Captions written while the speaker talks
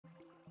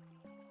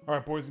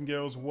Alright, boys and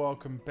girls,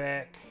 welcome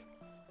back.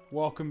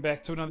 Welcome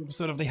back to another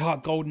episode of the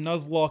Heart Gold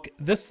Nuzlocke.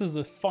 This is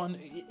a fun,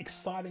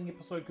 exciting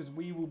episode because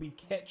we will be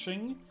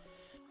catching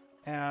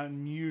our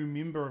new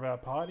member of our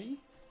party.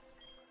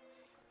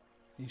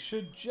 He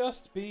should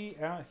just be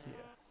out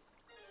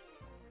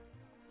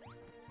here.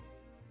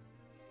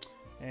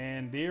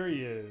 And there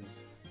he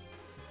is.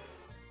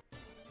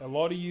 A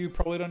lot of you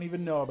probably don't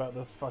even know about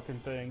this fucking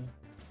thing.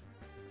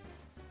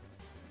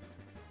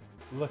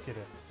 Look at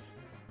it.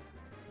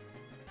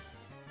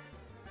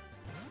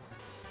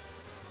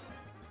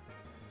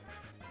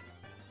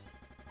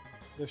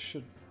 This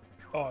should...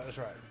 Oh, that's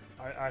right.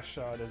 Ice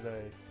Shard is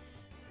a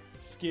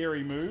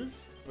scary move,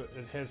 but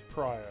it has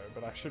Prio,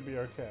 but I should be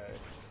okay.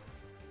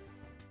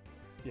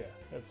 Yeah,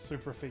 that's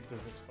super effective,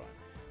 it's fine.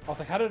 I was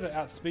like, how did it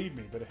outspeed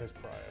me? But it has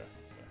Prio,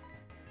 so...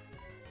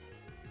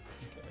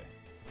 Okay.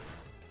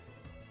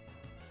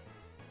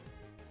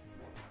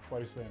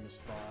 Body Slam is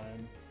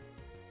fine.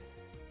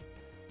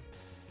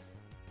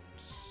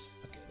 Psst.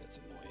 Okay, that's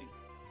annoying.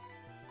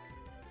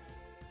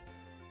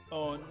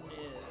 Oh no,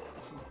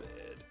 this is bad.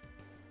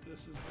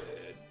 This is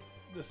bad.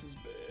 This is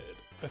bad.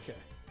 Okay.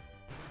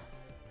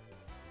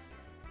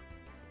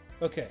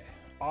 Okay.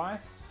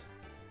 Ice.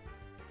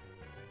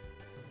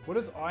 What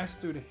does Ice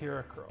do to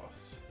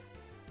Heracross?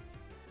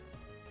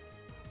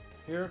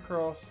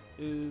 Heracross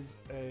is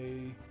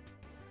a...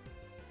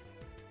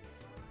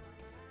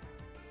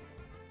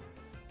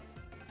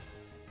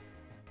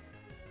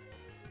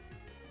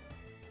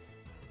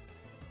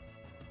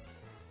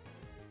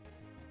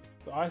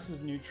 The Ice is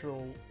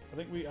neutral. I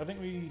think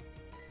we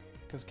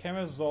because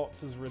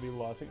Camazotz is really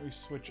low. I think we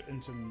switch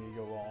into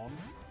Megalon.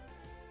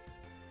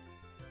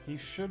 He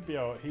should be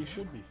fine.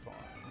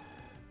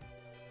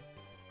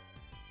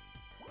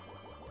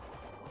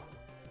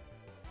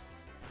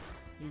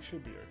 He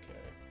should be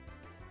okay.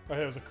 Oh,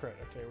 that was a crit.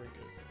 Okay, we're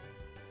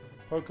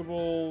good.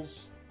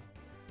 Pokeballs,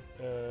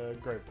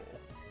 Great Ball.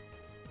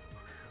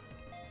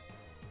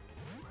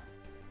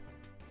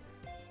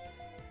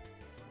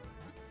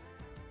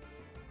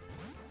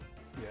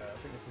 Yeah, I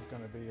think this is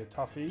going to be a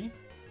toughie.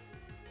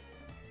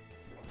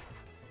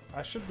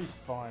 I should be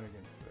fine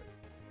against it.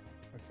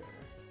 Okay.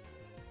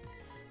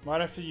 Might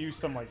have to use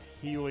some like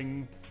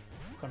healing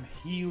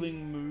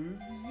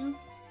moves.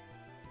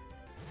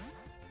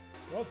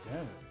 God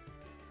damn it.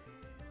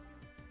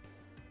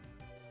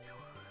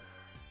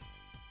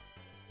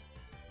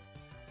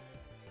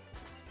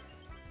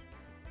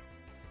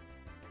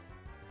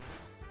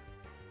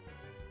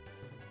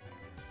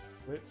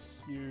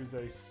 Let's use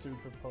a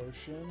super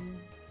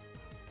potion.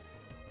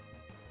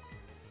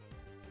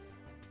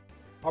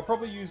 I'll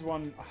probably use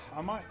one.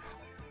 I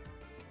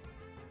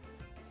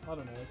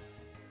don't know.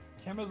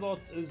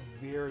 Camazotz is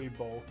very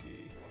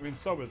bulky. I mean,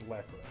 so is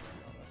Lapras, to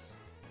be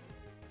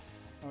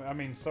honest. I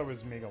mean, so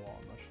is Megalon.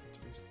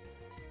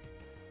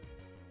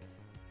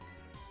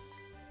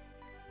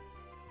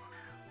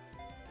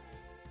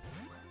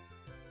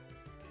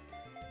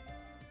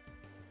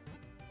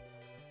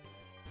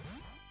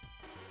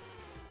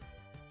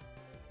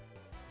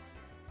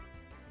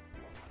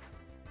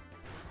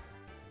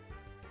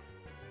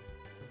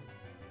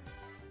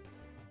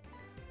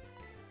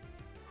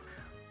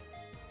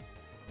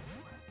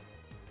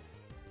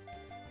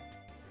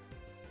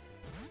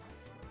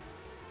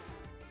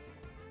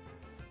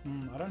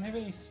 I don't have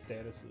any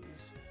statuses.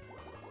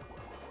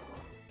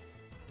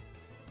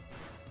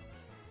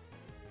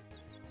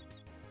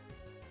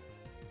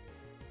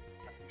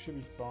 Should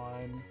be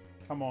fine.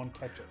 Come on,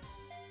 catch it.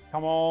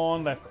 Come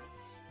on,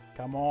 Lapras.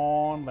 Come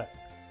on,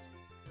 Lapras.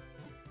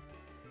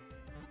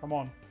 Come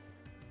on.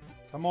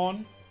 Come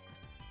on.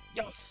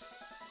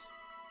 Yes!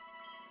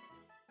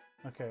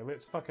 Okay,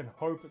 let's fucking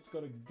hope it's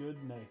got a good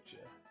nature.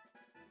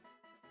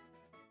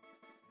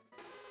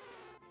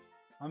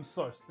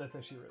 That's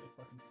actually really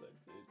fucking sick,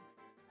 dude.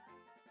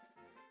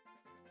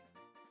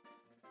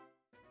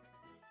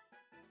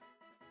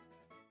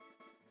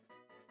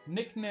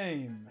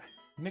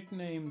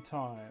 Nickname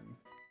time.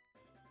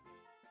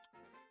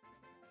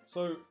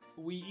 So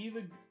we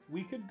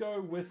could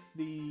go with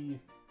the,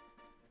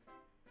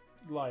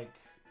 like,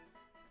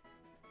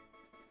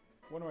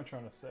 what am I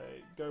trying to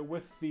say? Go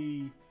with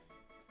the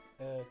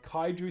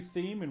Kaiju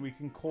theme, and we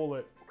can call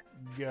it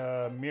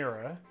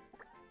Gamera,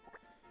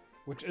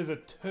 which is a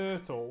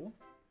turtle,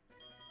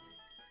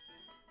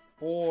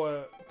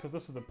 or, because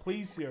this is a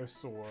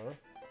plesiosaur,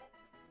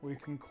 we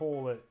can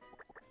call it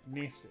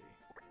Nessie.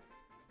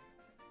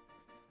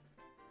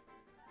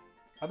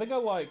 I think I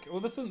like, well,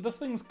 this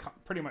thing's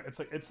pretty much,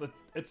 it's a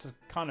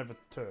kind of a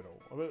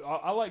turtle.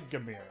 I like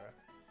Gamera.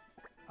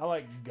 I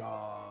like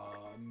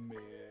Gamera.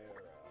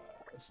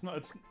 I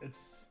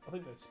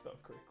think that's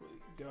spelled correctly.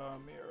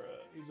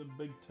 Gamera. He's a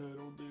big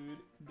turtle dude.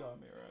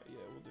 Gamera.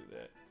 Yeah, we'll do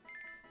that.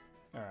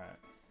 Alright.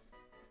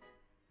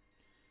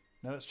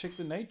 Now let's check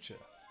the nature.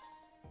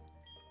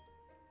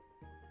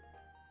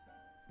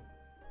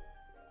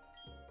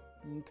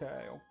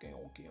 Okay.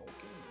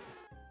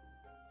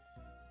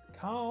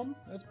 Calm,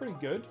 that's pretty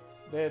good.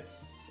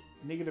 That's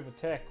negative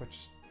attack,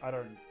 which I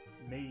don't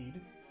need.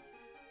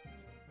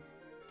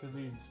 because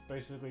he's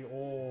basically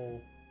all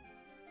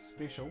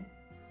special.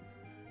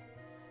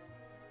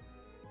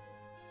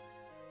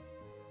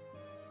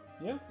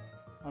 Yeah,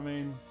 I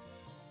mean,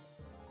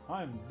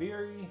 I'm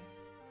very,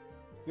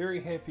 very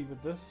happy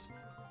with this.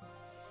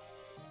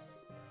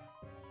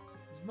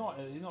 He's not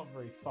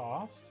very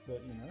fast,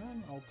 but you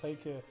know, I'll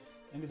take a.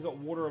 And he's got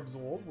water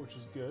absorb, which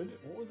is good.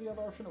 What was the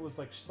other option? It was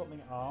like something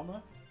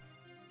armor.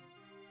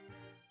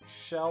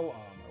 Shell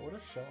armor. What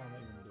does shell armor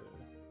even do?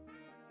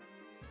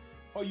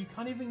 Oh, you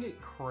can't even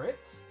get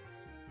crit?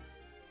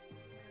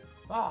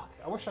 Fuck,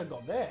 I wish I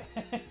got that.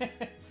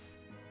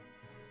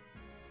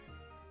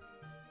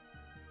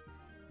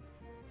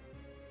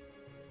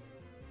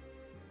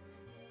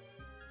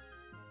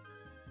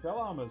 Shell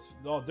armor's...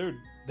 Oh, dude,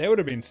 that would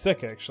have been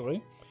sick,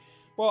 actually.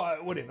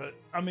 Well, whatever.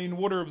 I mean,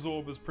 water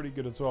absorb is pretty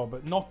good as well,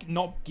 but not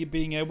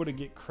being able to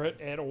get crit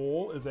at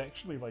all is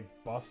actually, like,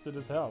 busted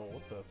as hell.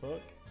 What the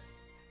fuck?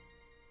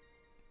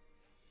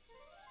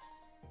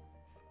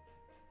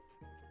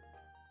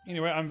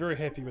 Anyway, I'm very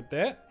happy with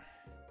that.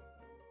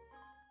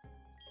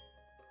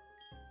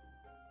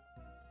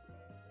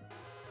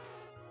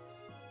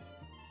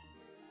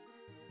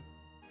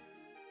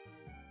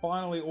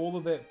 Finally, all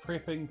of that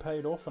prepping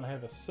paid off and I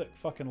have a sick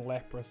fucking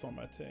Lapras on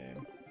my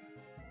team.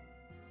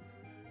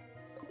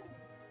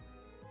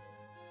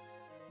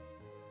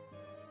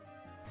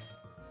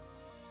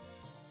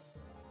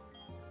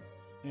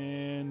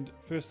 And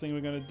first thing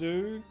we're going to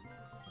do,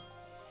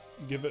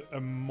 give it a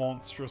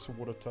monstrous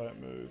water type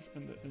move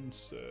in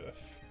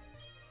Surf.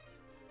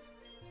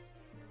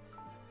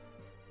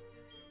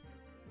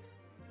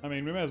 I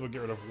mean, we may as well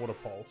get rid of Water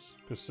Pulse,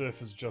 because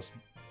Surf is just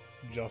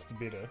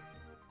better.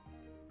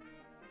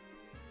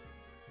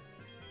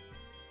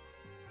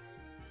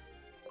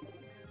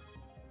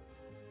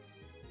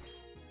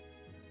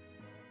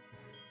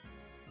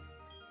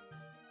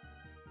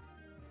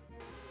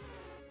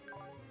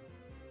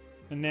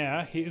 And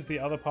now, here's the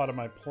other part of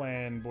my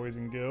plan, boys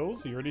and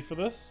girls. Are you ready for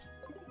this?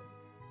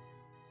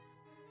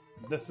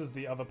 This is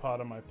the other part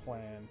of my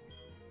plan.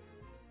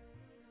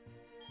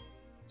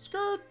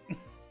 Skirt!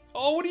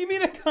 Oh, what do you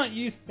mean I can't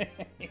use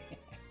that?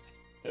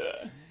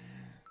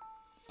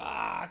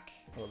 Fuck!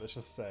 Well, let's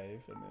just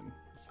save, and then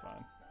it's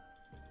fine.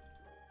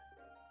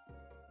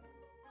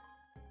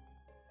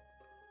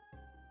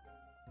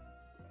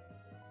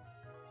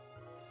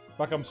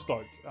 Like, I'm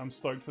stoked. I'm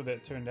stoked that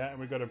that turned out, and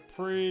we got a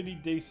pretty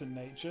decent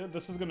nature.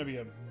 This is going to be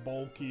a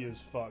bulky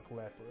as fuck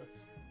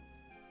Lapras.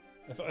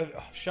 If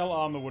Shell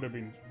Armor would have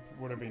been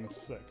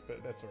sick,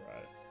 but that's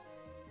alright.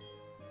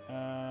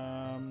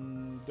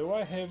 Do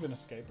I have an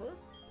escape rope?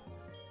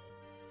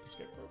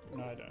 Escape rope?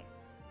 No, I don't.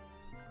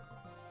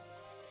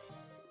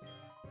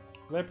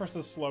 Lapras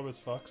is slow as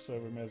fuck, so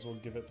we may as well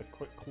give it the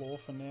quick claw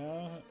for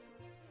now.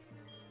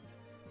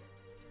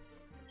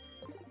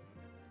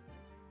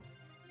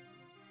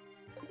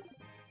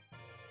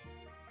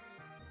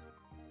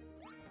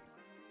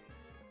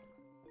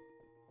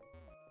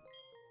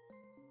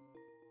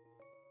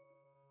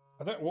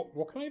 I don't.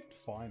 What can I even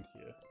find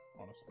here,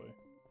 honestly?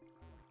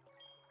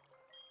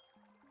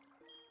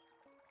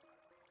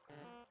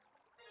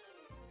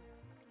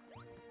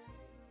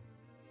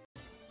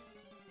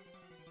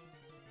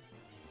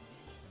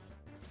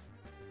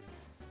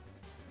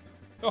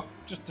 Oh,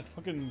 just a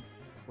fucking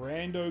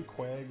rando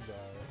Quagsire.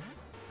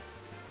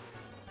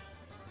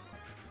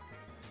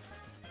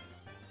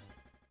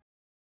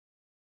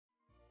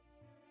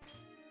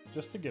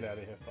 Just to get out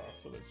of here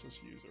faster, let's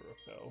just use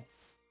a repel.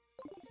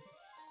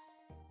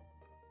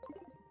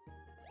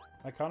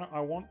 I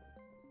want...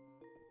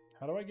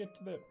 How do I get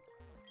to that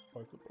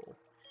Pokeball?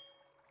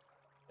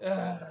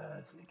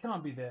 It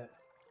can't be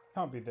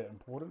that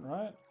important,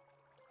 right?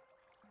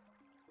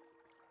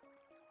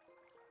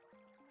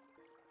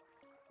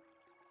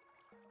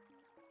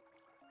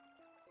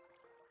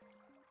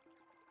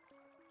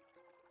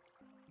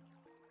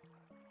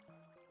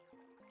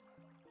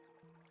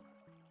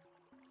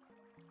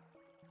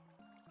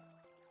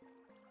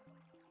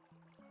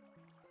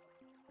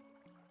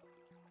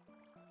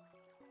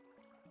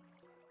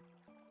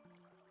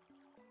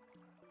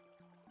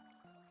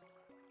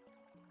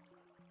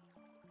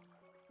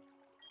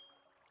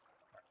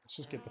 Let's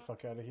just get the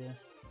fuck out of here.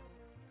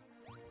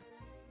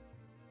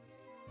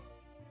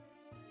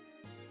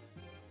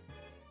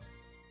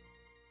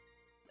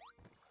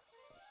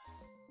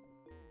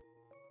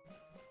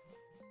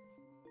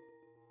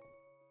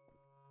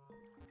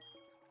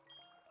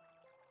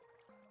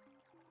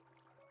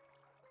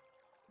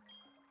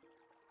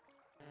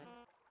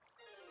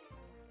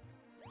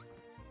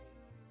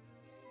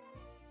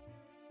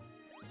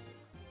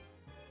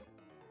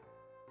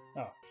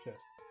 Oh, shit.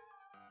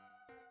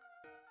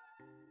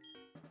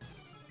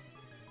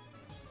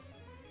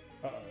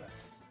 Uh-oh.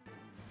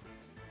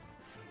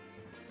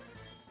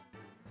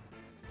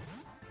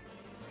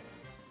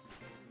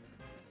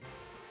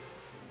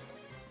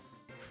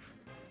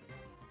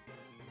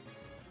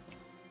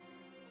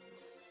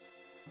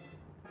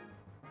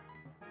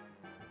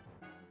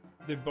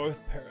 They're both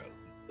parallel.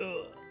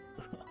 Ugh.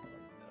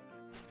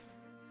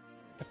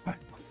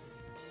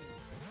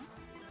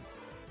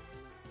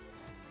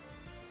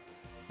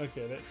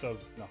 Okay, that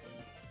does nothing.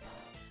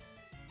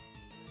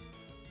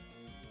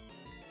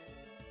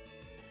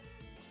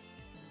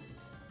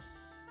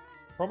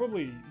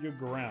 Probably your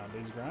ground.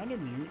 Is ground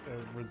immune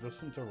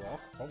resistant to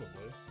rock? Probably.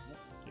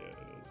 Yeah,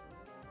 it is.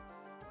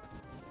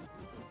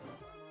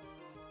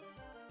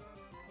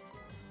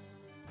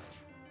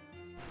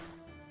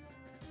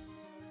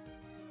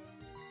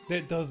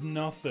 That does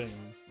nothing.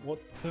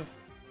 What the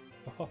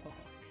fuck?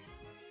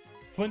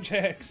 Flinch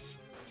Hex!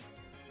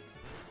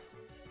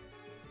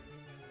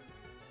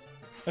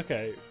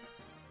 Okay.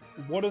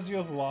 What is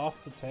your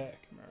last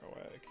attack,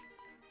 Marowak?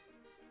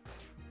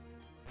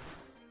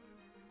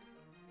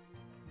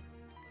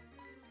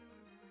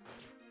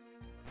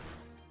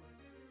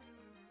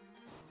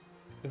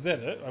 Is that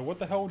it? Like, what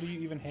the hell do you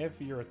even have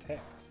for your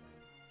attacks?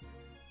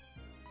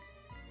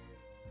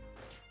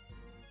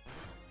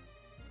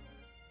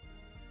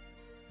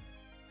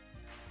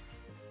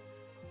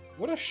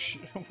 What a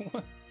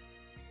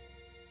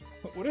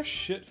what a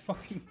shit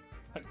fucking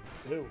like,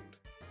 build.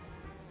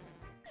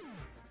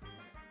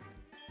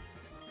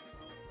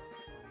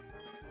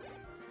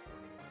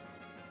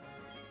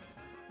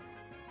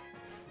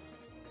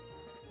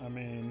 I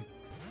mean,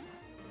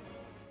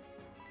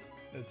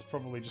 it's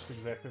probably just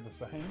exactly the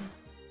same.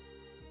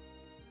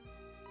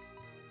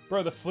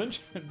 Bro, the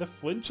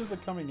flinches are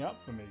coming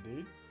up for me,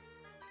 dude.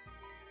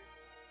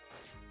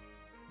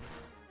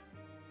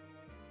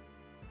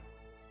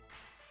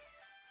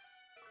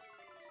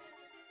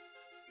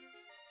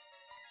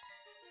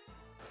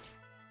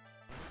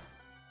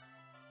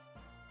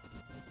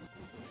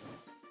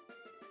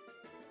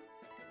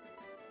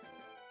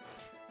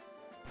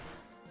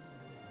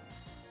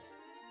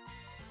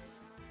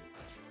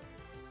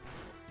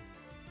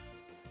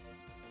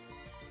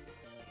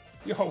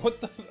 Yo, what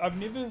the? I've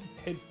never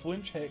had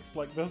flinch hacks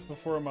like this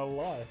before in my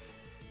life.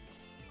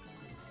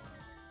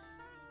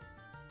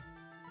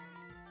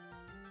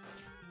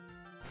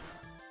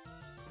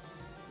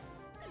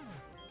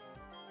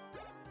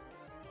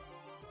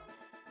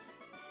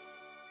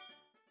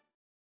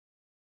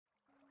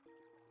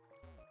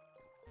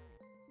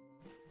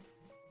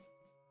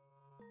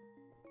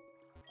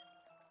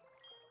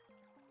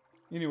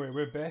 Anyway,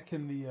 we're back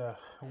in the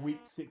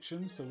wheat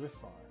section, so we're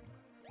fine.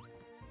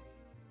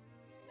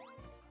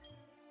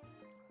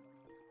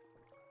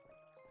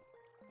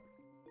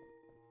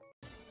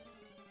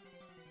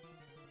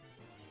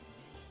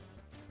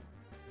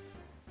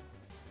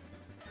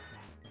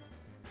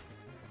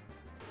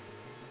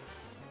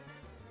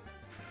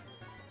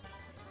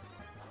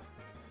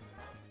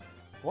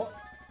 What?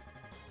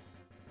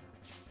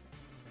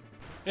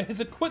 It has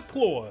a quick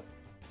claw.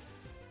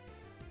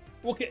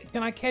 Okay,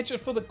 can I catch it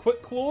for the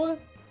quick claw?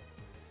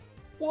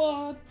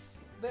 What?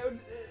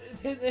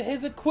 It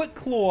has a quick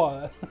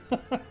claw.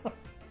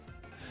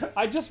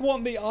 I just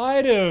want the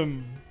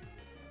item.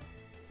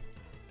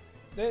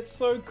 That's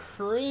so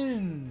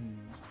cringe.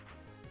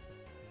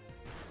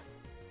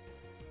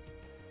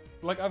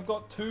 Like, I've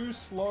got 2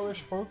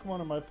 slowish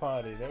Pokemon in my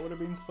party. That would have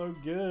been so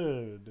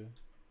good.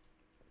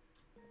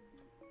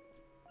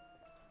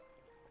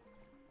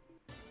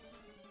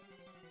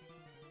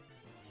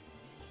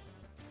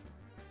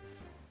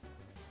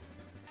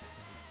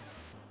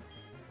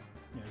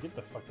 Yeah, get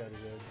the fuck out of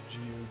here,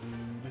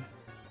 Geodude.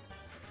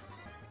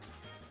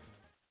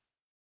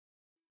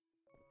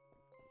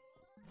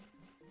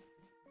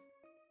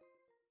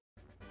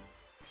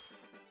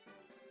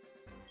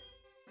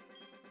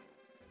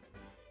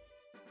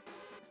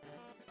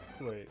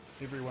 Wait,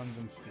 everyone's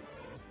infected.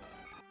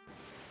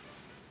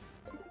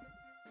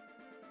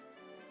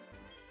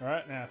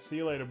 Alright, now, see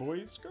you later,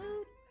 boys. Skirt.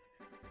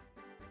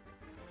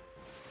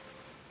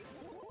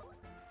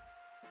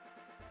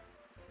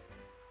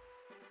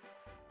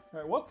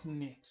 Alright, what's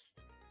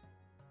next?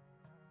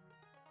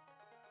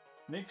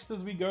 Next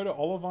is we go to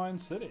Olivine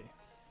City.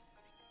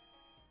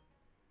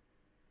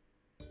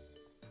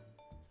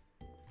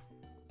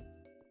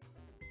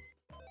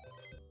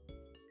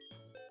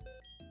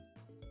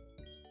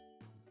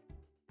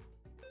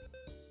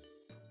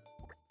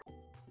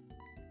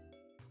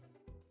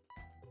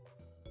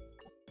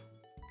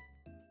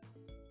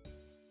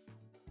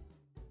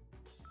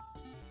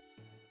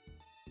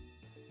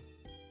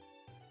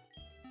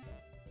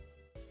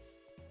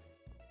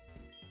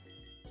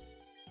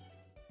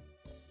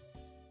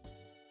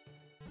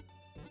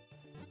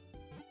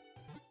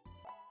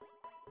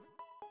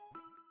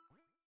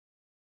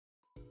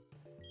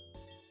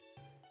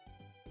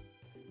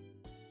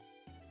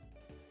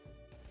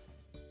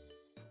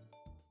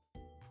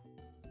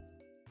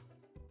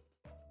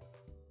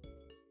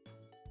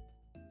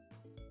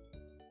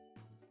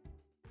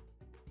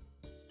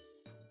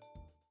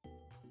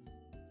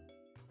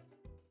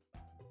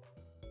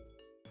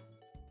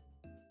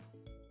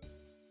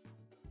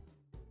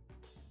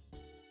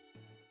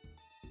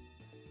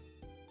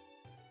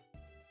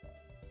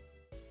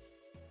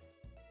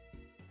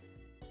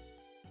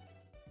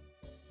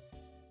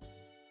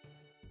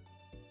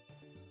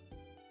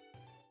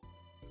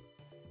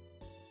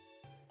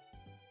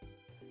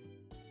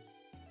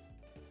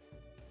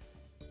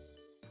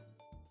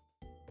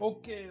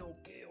 Okay.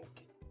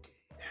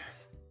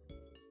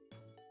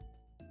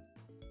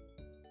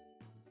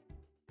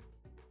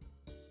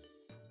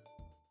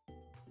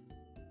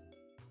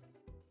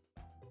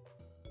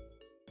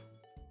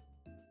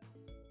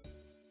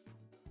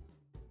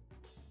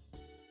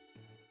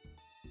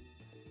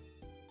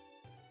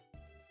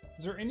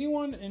 Is there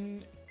anyone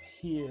in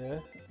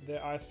here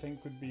that I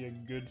think would be a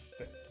good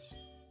fit?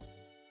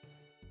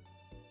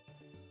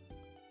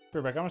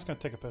 Be back. I'm just going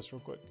to take a piss real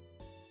quick.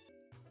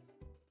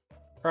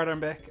 Alright, I'm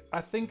back.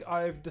 I think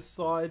I've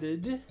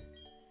decided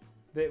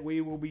that we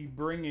will be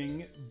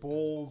bringing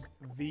Balls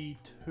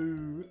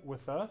V2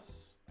 with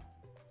us.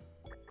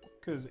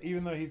 Because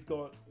even though he's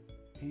got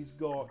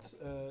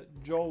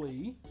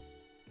Jolly,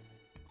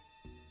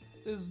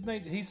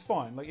 he's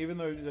fine. Like, even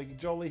though like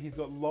Jolly, he's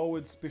got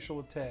lowered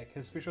special attack.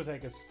 His special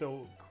attack is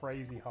still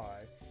crazy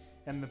high,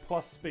 and the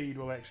plus speed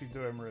will actually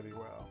do him really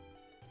well.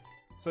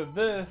 So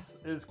this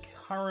is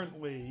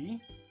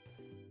currently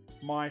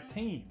my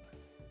team.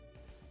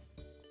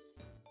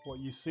 What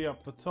you see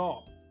up the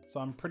top.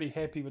 So I'm pretty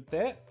happy with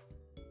that.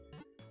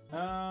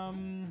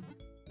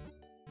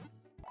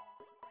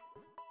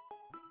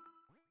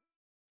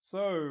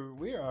 So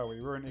where are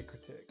we? We're in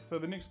Ecrotech. So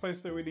the next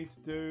place that we need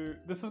to do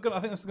I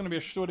think this is gonna be a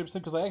short episode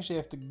because I actually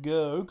have to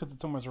go because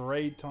it's almost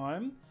raid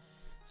time.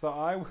 So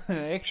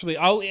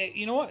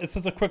you know what? It's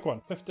just a quick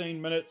one.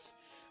 15 minutes.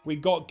 We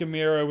got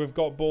Gamera, we've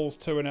got Balls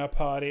 2 in our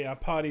party. Our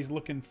party's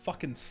looking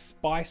fucking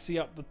spicy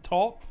up the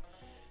top.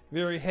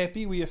 Very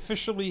happy. We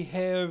officially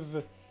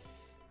have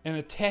an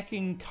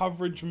attacking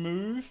coverage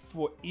move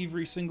for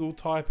every single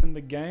type in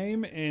the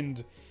game,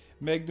 and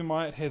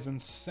Magnemite has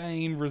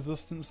insane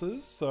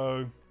resistances,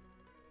 so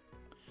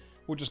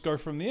we'll just go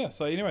from there.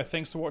 So anyway,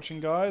 thanks for watching,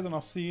 guys, and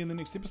I'll see you in the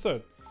next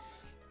episode.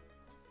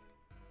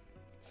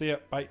 See ya,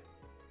 bye.